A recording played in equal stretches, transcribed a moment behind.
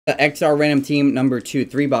XR random team number 2,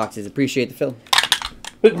 3 boxes. Appreciate the fill.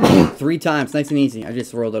 3 times, nice and easy. I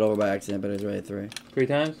just rolled it over by accident, but it was really 3. 3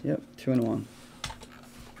 times? Yep, 2 and 1.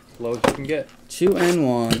 Low as you can get. 2 and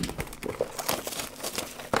 1.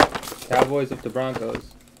 Cowboys up to Broncos.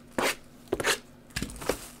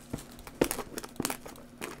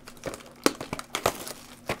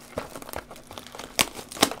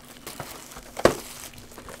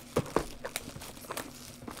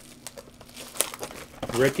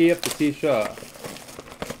 Ricky up to T. Shaw.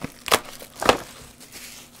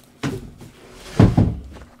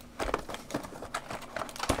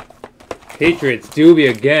 Patriots, Doobie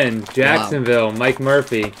again. Jacksonville, wow. Mike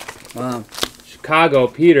Murphy. Wow. Chicago,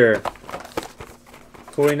 Peter.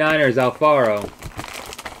 49ers, Alfaro.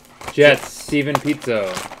 Jets, Steven Pizzo.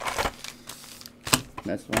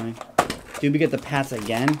 That's funny. Doobie get the Pats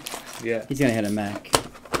again? Yeah. He's going to hit a Mac.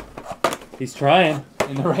 He's trying.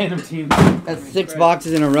 In the random team. That's 6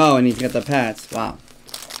 boxes in a row, and he's got the Pats. Wow. All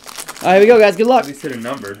right, here we go, guys. Good luck. At least hit a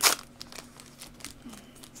number.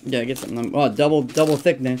 Yeah, get some. Oh, double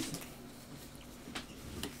thickness.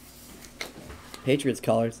 Patriots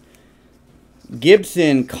colors.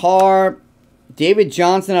 Gibson, Carr, David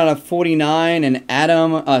Johnson out of 49,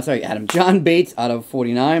 and John Bates out of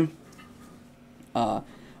 49.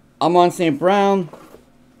 Amon St. Brown.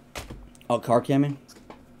 Oh, Carr coming.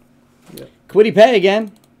 Yep. Kwity Paye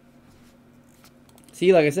again.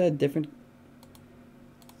 See, like I said, different.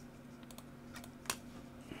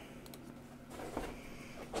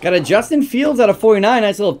 Got a Justin Fields out of 49.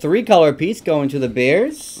 Nice little 3-color piece going to the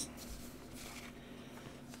Bears.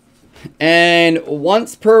 And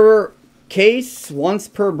once per case, once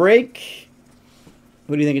per break.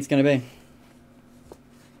 Who do you think it's going to be?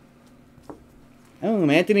 Oh,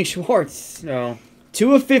 Anthony Schwartz. No.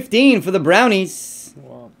 2 of 15 for the Brownies.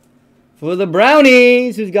 Wow. For the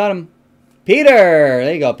Brownies, who's got him? Peter.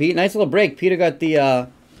 There you go, Pete. Nice little break. Peter got the,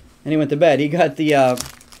 and he went to bed. He got the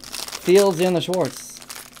Fields and the Schwartz.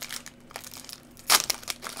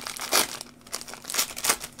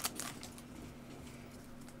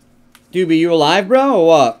 Doobie, you alive, bro, or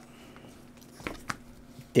what?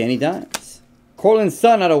 Danny Dimes. Cortland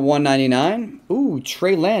Sutton out of 199. Ooh,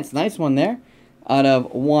 Trey Lance. Nice one there. Out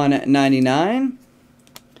of 199.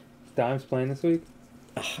 Dimes playing this week?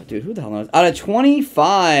 Oh, dude, who the hell knows? Out of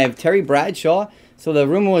 25, Terry Bradshaw. So the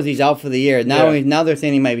rumor was he's out for the year. Now, now they're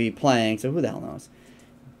saying he might be playing. So who the hell knows?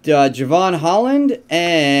 Javon Holland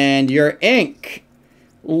and your ink.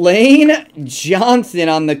 Lane Johnson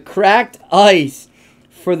on the cracked ice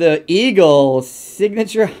for the Eagles.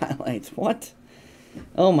 Signature highlights. What?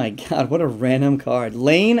 Oh my God, what a random card.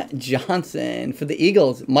 Lane Johnson for the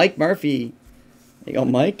Eagles. Mike Murphy. There you go,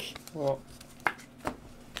 Mike. Well,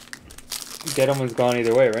 Gettleman's gone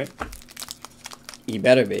either way, right? He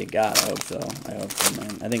better be. God, I hope so. I hope so,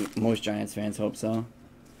 man. I think most Giants fans hope so.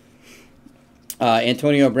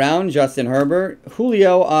 Antonio Brown, Justin Herbert.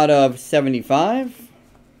 Julio out of 75.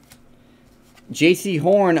 J.C.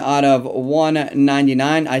 Horn out of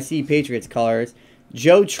 199. I see Patriots colors.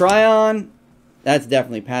 Joe Tryon. That's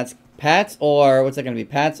definitely Pats. Pats or, what's that going to be?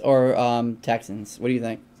 Pats or Texans? What do you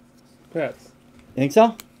think? Pats. You think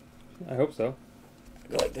so? I hope so.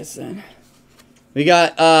 Go like this then. We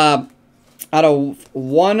got out of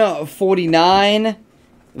 149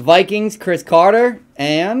 Vikings, Chris Carter,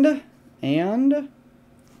 and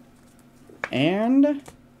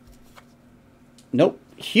nope.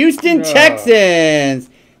 Houston Texans.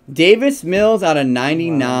 Davis Mills out of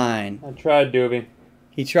 99. I tried, Doobie.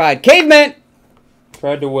 He tried. Caveman.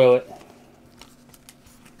 Tried to will it.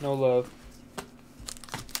 No love.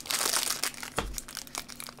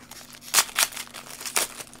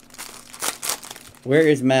 Where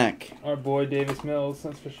is Mac? Our boy Davis Mills,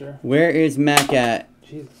 that's for sure. Where is Mac at?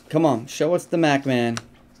 Jesus. Come on, show us the Mac, man.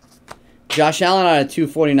 Josh Allen out of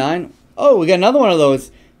 249. Oh, we got another one of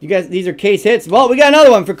those. You guys, these are case hits. Well, we got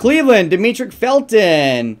another one for Cleveland. Demetric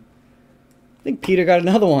Felton. I think Peter got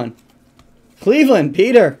another one. Cleveland,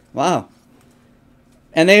 Peter. Wow.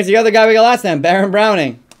 And there's the other guy we got last time, Baron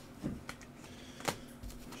Browning.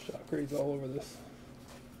 Shocker, he's all over this.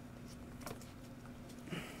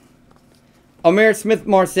 Amir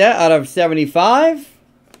Smith-Marset out of 75.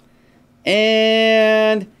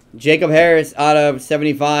 And Jacob Harris out of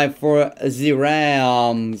 75 for the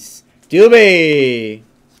Rams. Doobie.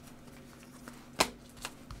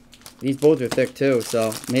 These both are thick too,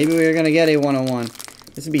 so maybe we're going to get a 101.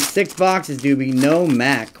 This would be 6 boxes, Doobie. No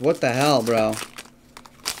Mac. What the hell, bro?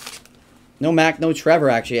 No Mac, no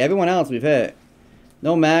Trevor, actually. Everyone else we've hit.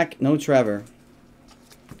 No Mac, no Trevor.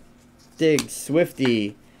 Diggs,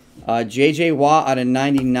 Swifty. J.J. Watt out of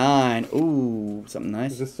 99. Ooh, something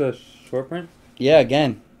nice. Is this a short print? Yeah,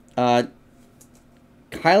 again.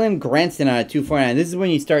 Kylan Granson out of 249. This is when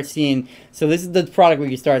you start seeing. So this is the product where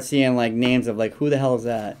you start seeing like names of like who the hell is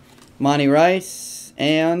that? Monty Rice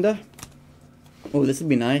and. Oh, this would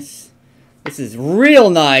be nice. This is real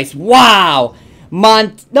nice. Wow.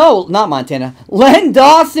 No, not Montana. Len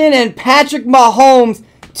Dawson and Patrick Mahomes.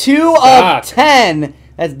 2 of 10.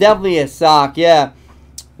 That's definitely a sock. Yeah.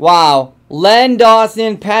 Wow. Len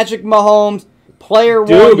Dawson, Patrick Mahomes, player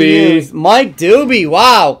one use. Mike Doobie.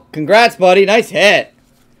 Wow. Congrats, buddy. Nice hit.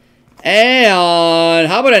 And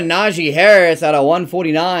how about a Najee Harris out of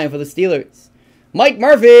 149 for the Steelers? Mike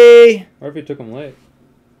Murphy. Murphy took him late.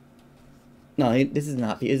 No, this is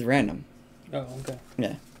not. He is random. Oh, okay.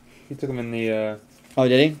 Yeah. He took him in the... Oh,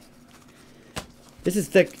 did he? This is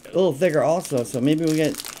thick, a little thicker also, so maybe we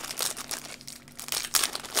get...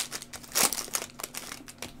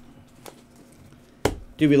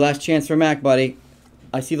 Doobie, last chance for Mac, buddy.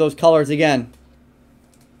 I see those colors again.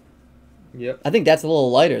 Yep. I think that's a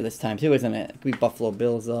little lighter this time, too, isn't it? It could be Buffalo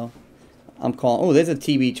Bills, though. I'm calling... Oh, there's a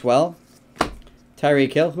TB12.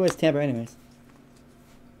 Tyreek Hill. Who has Tampa anyways?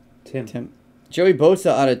 Tim. Joey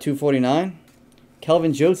Bosa out of 249.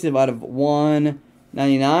 Kelvin Joseph out of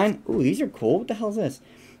 199. Ooh, these are cool. What the hell is this?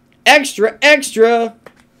 Extra, extra.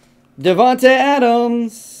 Devontae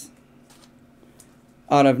Adams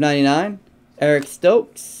out of 99. Eric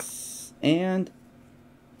Stokes. And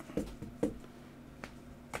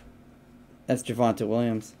that's Javonte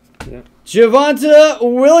Williams. Yep. Javonte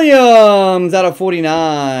Williams out of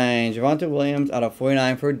 49. Javonte Williams out of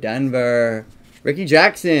 49 for Denver. Ricky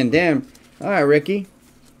Jackson. Damn. All right, Ricky.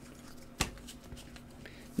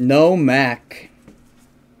 No Mac.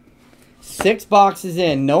 6 boxes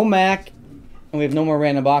in. No Mac. And we have no more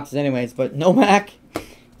random boxes anyways. But no Mac.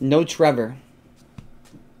 No Trevor.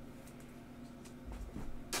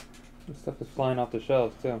 This stuff is flying off the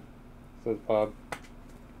shelves, too. Says Bob.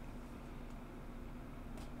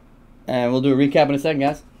 And we'll do a recap in a second,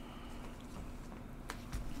 guys.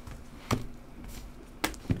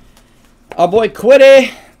 Our boy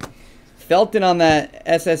Quiddy. Felton on that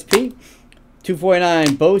SSP.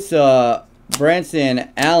 249. Bosa. Branson.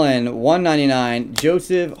 Allen. 199.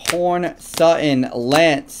 Joseph. Horn. Sutton.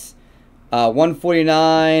 Lance.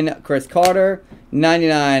 149. Chris Carter.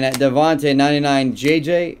 99. Devontae. 99.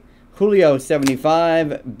 JJ. Julio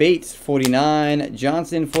 75. Bates 49.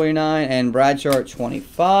 Johnson 49. And Bradshaw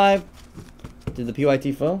 25. Did the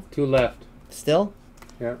PYT fill? 2 left. Still?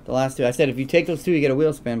 Yeah. The last 2. I said if you take those 2, you get a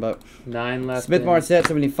wheel spin, but 9 left. Smith Marset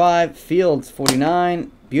 75. Fields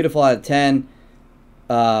 49. Beautiful out of 10.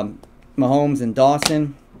 Mahomes and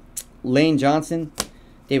Dawson. Lane Johnson.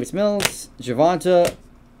 Davis Mills. Javonta.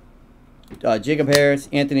 Jacob Harris.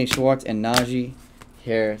 Anthony Schwartz. And Najee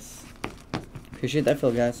Harris. Appreciate that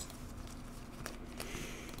fill, guys.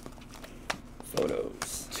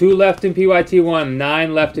 Photos. 2 left in PYT1,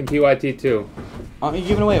 9 left in PYT2. Aren't you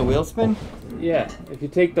giving away a wheel spin? Yeah, if you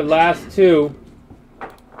take the last 2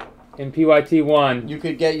 in PYT1, you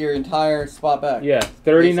could get your entire spot back. Yeah,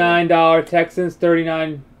 $39 Texans,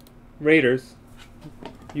 39 Raiders.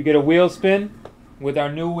 You get a wheel spin with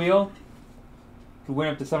our new wheel. You can win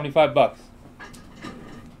up to $75.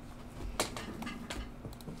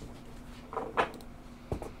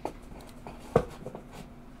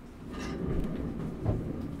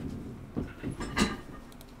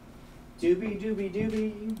 Doobie, doobie,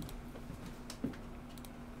 doobie.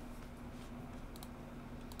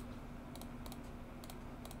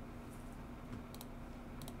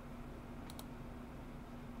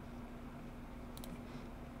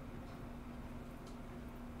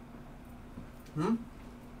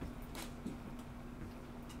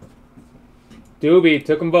 Doobie,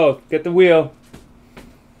 took them both. Get the wheel.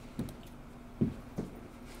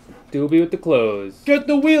 Doobie with the clothes. Get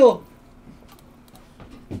the wheel.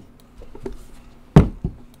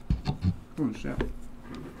 Oh, shit.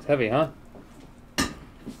 It's heavy, huh?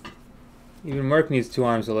 Even Merc needs 2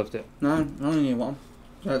 arms to lift it. No, I don't need one.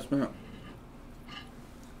 That's me.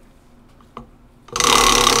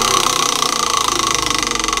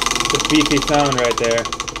 It's a beefy sound right there.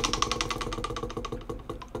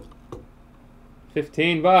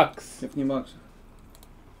 $15. $15.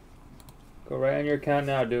 Go right on your account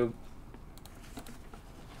now, dude.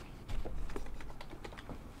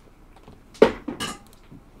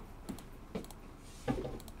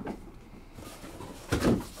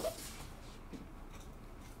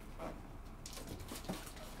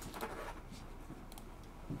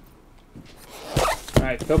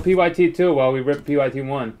 Alright, fill PYT2 while we rip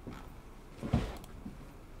PYT1.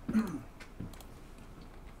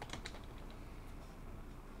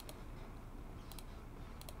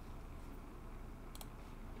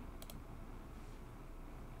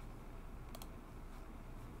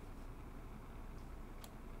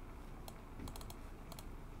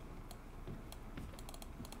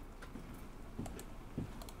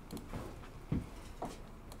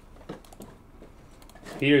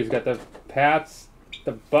 Peter's got the Pats,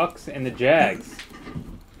 the Bucks, and the Jags.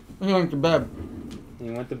 He went to bed.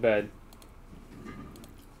 He went to bed.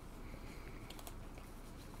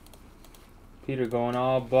 Peter going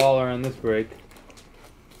all baller on this break.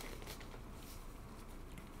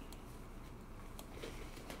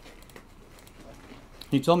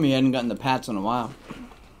 He told me he hadn't gotten the Pats in a while.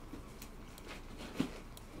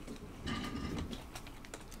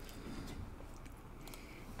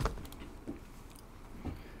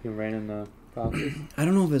 You ran in the Falcons? I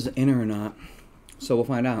don't know if it's an inner or not, so we'll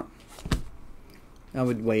find out. I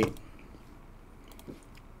would wait.